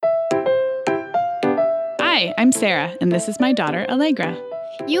Hi, I'm Sarah, and this is my daughter, Allegra.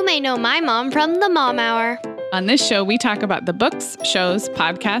 You may know my mom from the Mom Hour. On this show, we talk about the books, shows,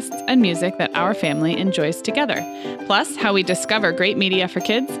 podcasts, and music that our family enjoys together, plus how we discover great media for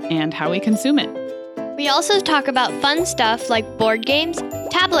kids and how we consume it. We also talk about fun stuff like board games,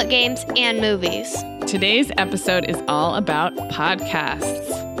 tablet games, and movies. Today's episode is all about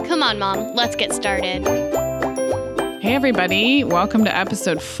podcasts. Come on, Mom, let's get started. Hey, everybody. Welcome to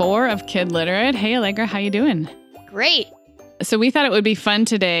episode 4 of Kid Literate. Hey, Allegra, how you doing? Great. So we thought it would be fun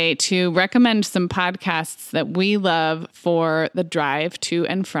today to recommend some podcasts that we love for the drive to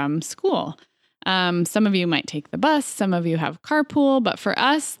and from school. Some of you might take the bus, some of you have carpool, but for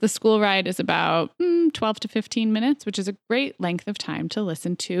us, the school ride is about 12 to 15 minutes, which is a great length of time to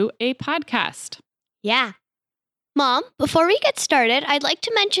listen to a podcast. Yeah. Mom, before we get started, I'd like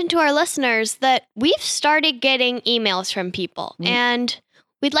to mention to our listeners that we've started getting emails from people, and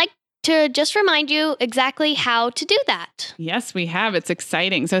we'd like to just remind you exactly how to do that. Yes, we have. It's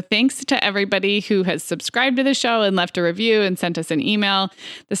exciting. So thanks to everybody who has subscribed to the show and left a review and sent us an email.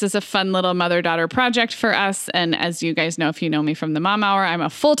 This is a fun little mother-daughter project for us. And as you guys know, if you know me from the Mom Hour, I'm a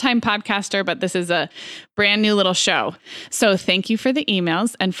full-time podcaster, but this is a brand new little show. So thank you for the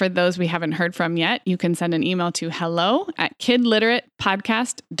emails. And for those we haven't heard from yet, you can send an email to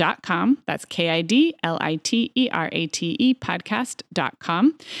hello@kidliteratepodcast.com. That's KIDLITERATE podcast.com.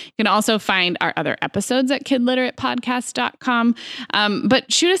 You can also find our other episodes at kidliteratepodcast.com.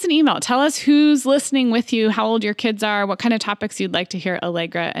 But shoot us an email. Tell us who's listening with you, how old your kids are, what kind of topics you'd like to hear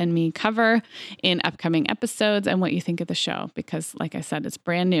Allegra and me cover in upcoming episodes, and what you think of the show. Because like I said, it's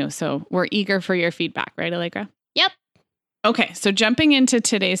brand new. So we're eager for your feedback, right, Allegra? Yep. Okay, so jumping into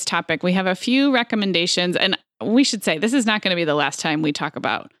today's topic, we have a few recommendations. And we should say, this is not going to be the last time we talk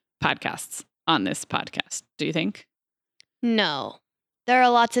about podcasts on this podcast. Do you think? No. There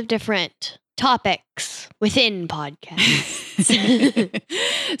are lots of different topics within podcasts.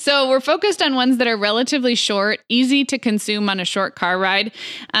 So we're focused on ones that are relatively short, easy to consume on a short car ride.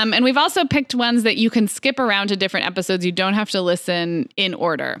 And we've also picked ones that you can skip around to different episodes. You don't have to listen in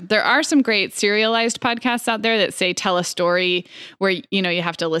order. There are some great serialized podcasts out there that say tell a story where, you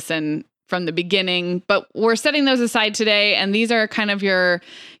have to listen from the beginning, but we're setting those aside today. And these are kind of your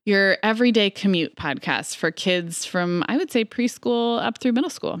everyday commute podcasts for kids from, I would say, preschool up through middle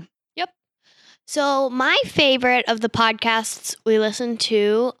school. Yep. So my favorite of the podcasts we listen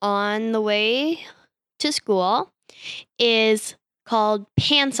to on the way to school is called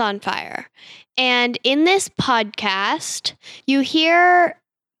Pants on Fire. And in this podcast, you hear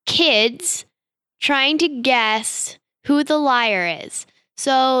kids trying to guess who the liar is.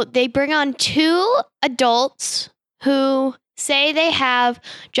 So they bring on 2 adults who say they have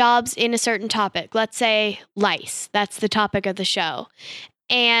jobs in a certain topic. Let's say lice. That's the topic of the show.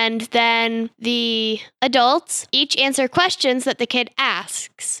 And then the adults each answer questions that the kid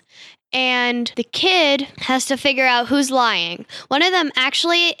asks. And the kid has to figure out who's lying. One of them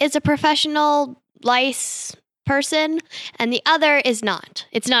actually is a professional lice person, and the other is not.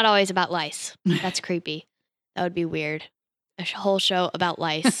 It's not always about lice. That's creepy. That would be weird. A whole show about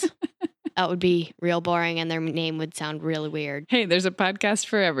lice. That would be real boring, and their name would sound really weird. Hey, there's a podcast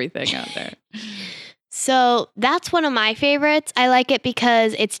for everything out there. So that's one of my favorites. I like it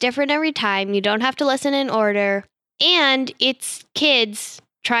because it's different every time. You don't have to listen in order. And it's kids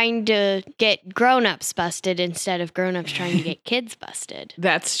trying to get grown-ups busted instead of grown-ups trying to get kids busted.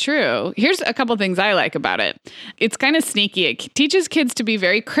 That's true. Here's a couple things I like about it. It's kind of sneaky. It teaches kids to be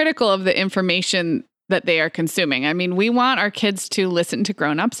very critical of the information that they are consuming. I mean, we want our kids to listen to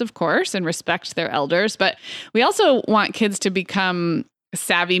grown-ups, of course, and respect their elders, but we also want kids to become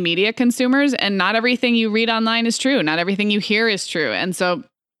savvy media consumers, and not everything you read online is true. Not everything you hear is true. And so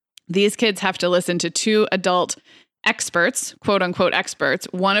these kids have to listen to 2 adult experts, quote unquote experts,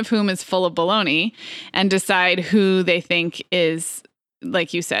 one of whom is full of baloney, and decide who they think is,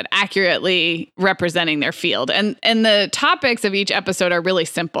 like you said, accurately representing their field. And the topics of each episode are really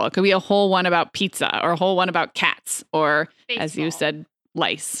simple. It could be a whole one about pizza, or a whole one about cats, or baseball. As you said,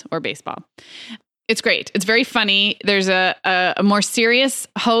 lice, or baseball. It's great. It's very funny. There's a more serious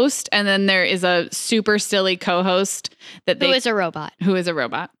host, and then there is a super silly co-host who is a robot.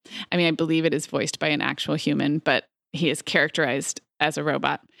 I mean, I believe it is voiced by an actual human, but he is characterized as a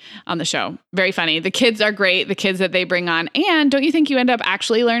robot on the show. Very funny. The kids are great, the kids that they bring on. And don't you think you end up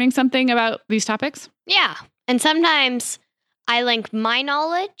actually learning something about these topics? Yeah. And sometimes I link my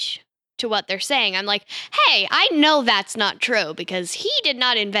knowledge to what they're saying. I'm like, hey, I know that's not true because he did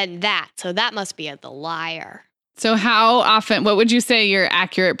not invent that. So that must be the liar. So how often, what would you say your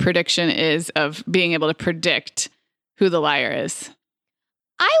accurate prediction is of being able to predict who the liar is?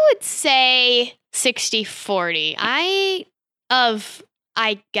 I would say 60-40.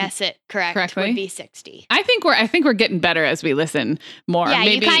 I guess it correctly would be 60. I think we're getting better as we listen more. Yeah,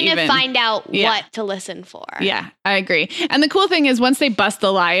 maybe you kind even of find out what to listen for. Yeah, I agree. And the cool thing is once they bust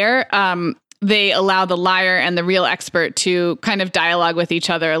the liar, they allow the liar and the real expert to kind of dialogue with each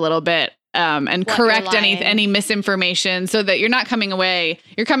other a little bit and correct any misinformation so that you're coming away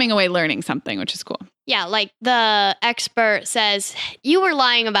learning something, which is cool. Yeah, like the expert says, you were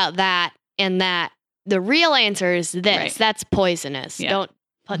lying about that and that. The real answer is this. Right. That's poisonous. Yeah. Don't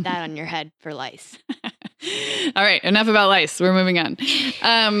put that on your head for lice. All right. Enough about lice. We're moving on.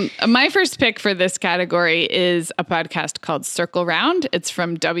 My first pick for this category is a podcast called Circle Round. It's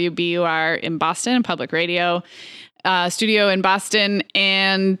from WBUR in Boston, public radio studio in Boston.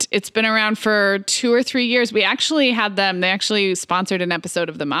 And it's been around for 2 or 3 years. We actually had them. They actually sponsored an episode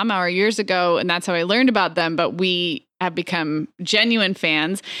of the Mom Hour years ago. And that's how I learned about them. But we have become genuine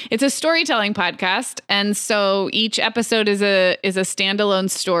fans. It's a storytelling podcast. And so each episode is a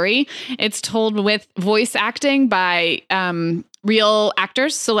standalone story. It's told with voice acting by real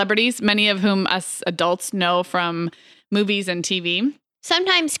actors, celebrities, many of whom us adults know from movies and TV.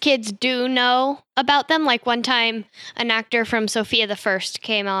 Sometimes kids do know about them. Like one time, an actor from Sophia the First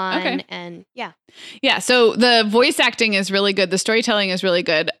came on, and yeah. Yeah, so the voice acting is really good. The storytelling is really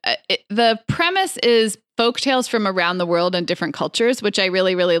good. The premise is folktales from around the world and different cultures, which I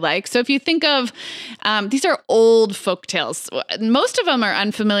really, really like. So if you think of, these are old folktales. Most of them are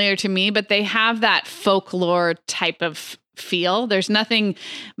unfamiliar to me, but they have that folklore type of feel. There's nothing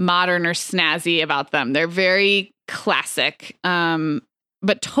modern or snazzy about them. They're very classic,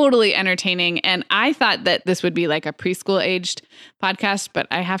 but totally entertaining. And I thought that this would be like a preschool aged podcast, but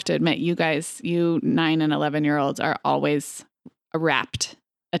I have to admit, you guys, you 9 and 11-year-olds are always a rapt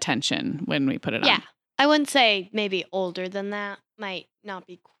attention when we put it on. Yeah. I wouldn't say maybe older than that. Might not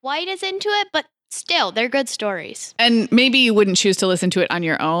be quite as into it, but still, they're good stories. And maybe you wouldn't choose to listen to it on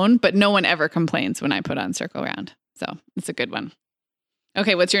your own, but no one ever complains when I put on Circle Round. So it's a good one.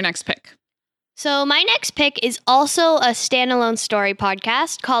 Okay, what's your next pick? So my next pick is also a standalone story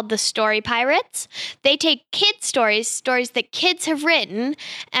podcast called The Story Pirates. They take kids' stories that kids have written,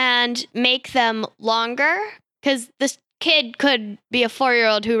 and make them longer, because this kid could be a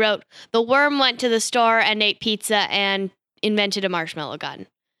 4-year-old who wrote, "The worm went to the store and ate pizza and invented a marshmallow gun."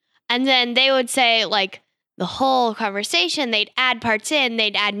 And then they would say, like, the whole conversation, they'd add parts in,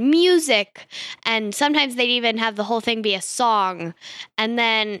 they'd add music, and sometimes they'd even have the whole thing be a song. And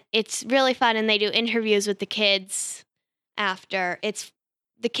then it's really fun, and they do interviews with the kids after.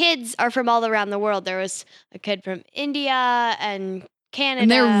 The kids are from all around the world. There was a kid from India and Canada.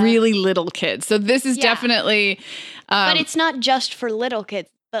 And they're really little kids. So this is definitely... but it's not just for little kids,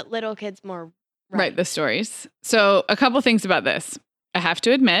 but little kids more. Right, the stories. So a couple things about this. I have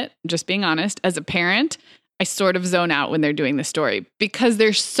to admit, just being honest, as a parent, I sort of zone out when they're doing the story because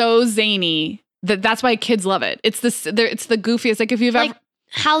they're so zany that's why kids love it. It's the goofiest. Like if you've ever...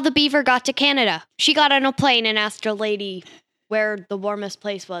 How the beaver got to Canada. She got on a plane and asked a lady where the warmest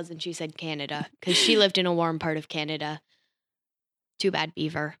place was, and she said Canada because she lived in a warm part of Canada. Too bad,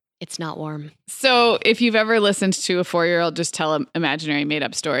 beaver. It's not warm. So if you've ever listened to a 4-year-old just tell an imaginary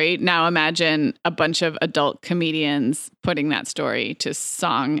made-up story, now imagine a bunch of adult comedians putting that story to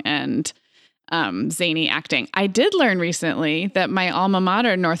song and zany acting. I did learn recently that my alma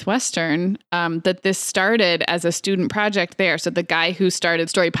mater, Northwestern, that this started as a student project there. So the guy who started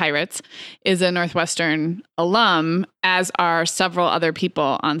Story Pirates is a Northwestern alum, as are several other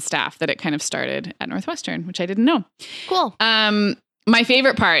people on staff that it kind of started at Northwestern, which I didn't know. Cool. My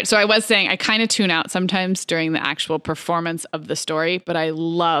favorite part, so I was saying I kind of tune out sometimes during the actual performance of the story, but I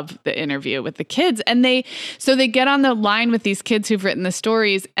love the interview with the kids. And they get on the line with these kids who've written the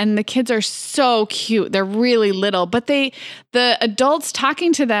stories, and the kids are so cute. They're really little, but the adults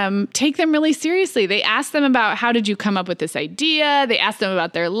talking to them take them really seriously. They ask them about, how did you come up with this idea? They ask them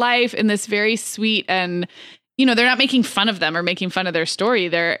about their life in this very sweet, and they're not making fun of them or making fun of their story.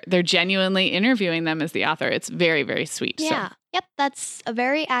 They're genuinely interviewing them as the author. It's very, very sweet. Yeah. So. Yep, that's a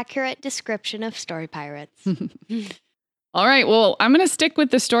very accurate description of Story Pirates. All right, well, I'm going to stick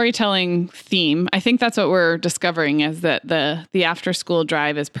with the storytelling theme. I think that's what we're discovering, is that the after-school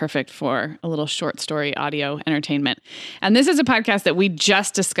drive is perfect for a little short story audio entertainment. And this is a podcast that we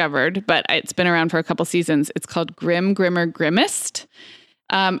just discovered, but it's been around for a couple seasons. It's called Grim, Grimmer, Grimmest.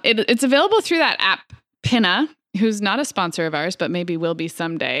 It's available through that app, Pinna, who's not a sponsor of ours, but maybe will be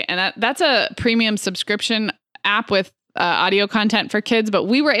someday. And that's a premium subscription app with audio content for kids, but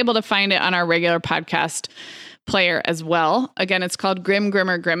we were able to find it on our regular podcast player as well. Again, it's called Grim,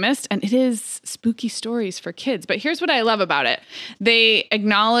 Grimmer, Grimmest, and it is spooky stories for kids. But here's what I love about it. They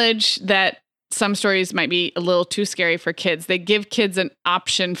acknowledge that some stories might be a little too scary for kids. They give kids an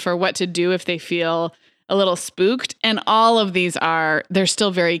option for what to do if they feel a little spooked. And all of these they're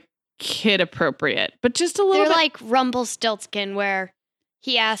still very kid appropriate, but just a little They're bit. like Rumpelstiltskin, where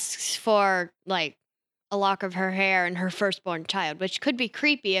he asks for like a lock of her hair and her firstborn child, which could be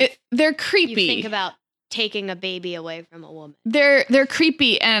creepy if They're creepy. you think about taking a baby away from a woman. They're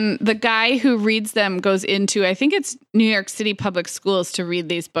creepy, and the guy who reads them goes into, I think it's New York City Public Schools, to read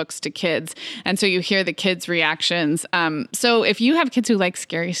these books to kids, and so you hear the kids' reactions. So if you have kids who like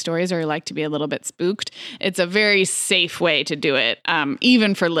scary stories or like to be a little bit spooked, it's a very safe way to do it,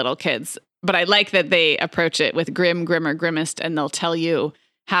 even for little kids. But I like that they approach it with grim, grimmer, grimmest, and they'll tell you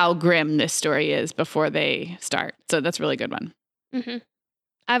how grim this story is before they start. So that's a really good one. Mm-hmm.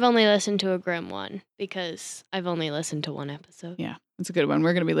 I've only listened to a grim one because I've only listened to one episode. Yeah, it's a good one.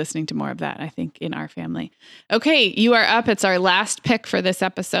 We're going to be listening to more of that, I think, in our family. Okay, you are up. It's our last pick for this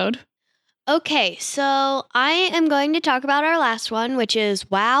episode. Okay, so I am going to talk about our last one, which is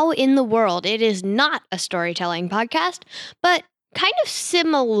Wow in the World. It is not a storytelling podcast, but kind of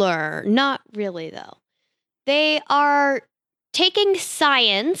similar. Not really, though. They are taking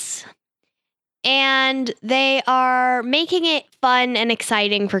science and they are making it fun and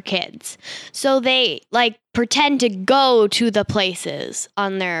exciting for kids. So they like pretend to go to the places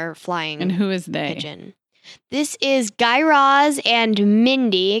on their flying And who is they? pigeon. This is Guy Raz and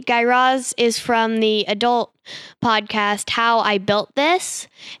Mindy. Guy Raz is from the adult podcast How I Built This.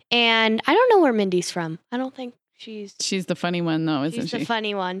 And I don't know where Mindy's from. I don't think she's the funny one, though, isn't she's she? the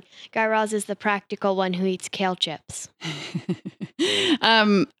funny one. Guy Raz is the practical one who eats kale chips.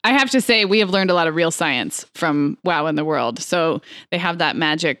 I have to say, we have learned a lot of real science from Wow in the World. So they have that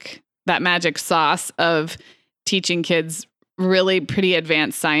magic sauce of teaching kids really pretty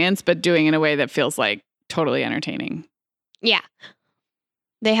advanced science, but doing it in a way that feels like totally entertaining. Yeah.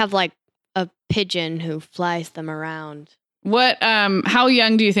 They have like a pigeon who flies them around. How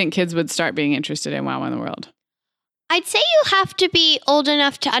young do you think kids would start being interested in Wow in the World? I'd say you have to be old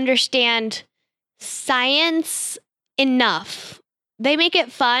enough to understand science enough. They make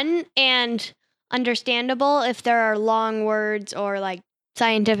it fun and understandable. If there are long words or like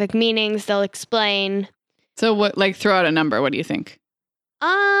scientific meanings, they'll explain. So what, like, throw out a number. What do you think?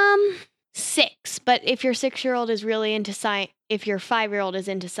 6. But if your 6-year-old is really into science, if your 5-year-old is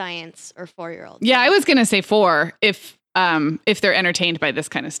into science, or 4-year-old. Yeah, I was going to say 4 if they're entertained by this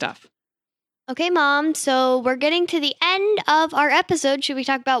kind of stuff. Okay, Mom. So we're getting to the end of our episode. Should we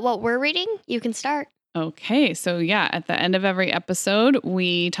talk about what we're reading? You can start. Okay. So yeah, at the end of every episode,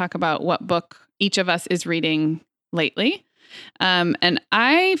 we talk about what book each of us is reading lately. And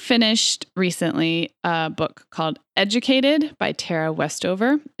I finished recently a book called Educated by Tara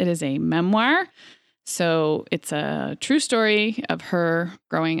Westover. It is a memoir. So it's a true story of her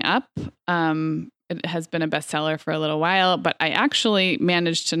growing up. It has been a bestseller for a little while, but I actually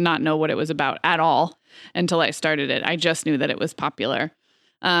managed to not know what it was about at all until I started it. I just knew that it was popular.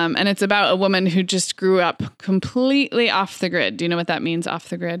 And it's about a woman who just grew up completely off the grid. Do you know what that means, off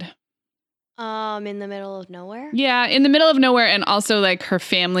the grid? In the middle of nowhere? Yeah, in the middle of nowhere. And also, like, her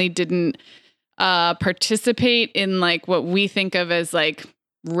family didn't participate in, like, what we think of as, like,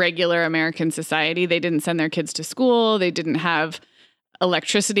 regular American society. They didn't send their kids to school. They didn't have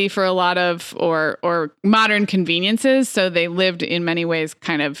electricity for a lot of, or modern conveniences. So they lived in many ways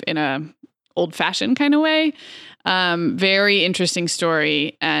kind of in a old-fashioned kind of way. Very interesting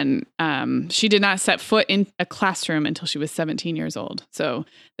story. And she did not set foot in a classroom until she was 17 years old. So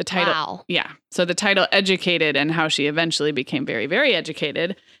the title, Wow. yeah. So the title Educated, and how she eventually became very, very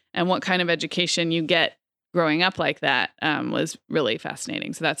educated, and what kind of education you get growing up like that was really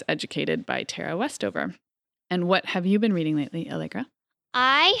fascinating. So that's Educated by Tara Westover. And what have you been reading lately, Allegra?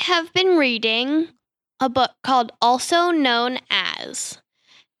 I have been reading a book called Also Known As.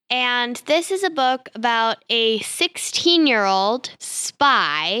 And this is a book about a 16-year-old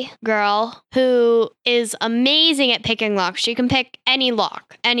spy girl who is amazing at picking locks. She can pick any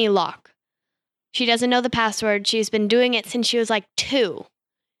lock, any lock. She doesn't know the password. She's been doing it since she was like 2.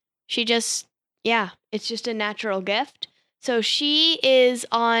 She just, it's just a natural gift. So she is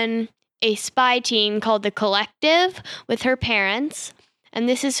on a spy team called The Collective with her parents. And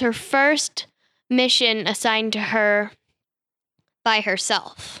this is her first mission assigned to her by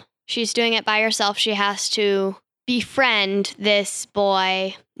herself. She's doing it by herself. She has to befriend this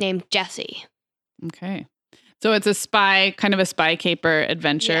boy named Jesse. Okay. So it's a spy, kind of a spy caper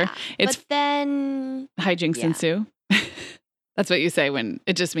adventure. Yeah, It's but then hijinks yeah. ensue. That's what you say when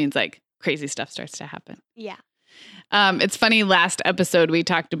it just means like crazy stuff starts to happen. yeah. It's funny, last episode we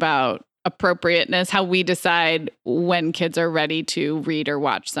talked about appropriateness, how we decide when kids are ready to read or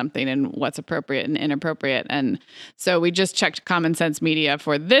watch something and what's appropriate and inappropriate. And so we just checked Common Sense Media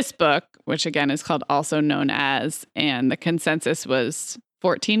for this book, which again is called Also Known As, and the consensus was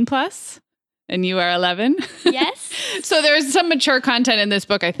 14 plus. And you are 11? Yes. So there's some mature content in this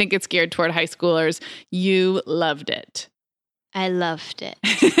book. I think it's geared toward high schoolers. You loved it. I loved it.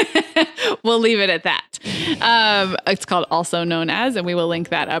 We'll leave it at that. It's called Also Known As, and we will link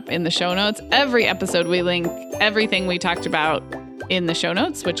that up in the show notes. Every episode, we link everything we talked about in the show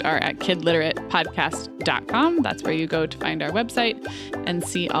notes, which are at kidliteratepodcast.com. That's where you go to find our website and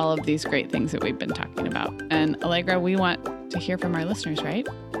see all of these great things that we've been talking about. And Allegra, we want to hear from our listeners, right?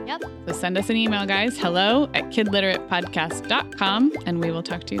 Yep. So send us an email, guys. hello@kidliteratepodcast.com, and we will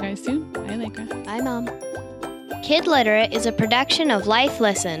talk to you guys soon. Bye, Allegra. Bye, Mom. Kid Literate is a production of Life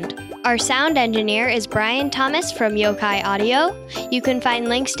Listened. Our sound engineer is Brian Thomas from Yokai Audio. You can find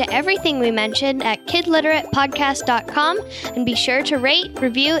links to everything we mentioned at kidliteratepodcast.com, and be sure to rate,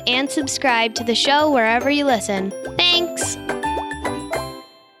 review, and subscribe to the show wherever you listen. Thanks!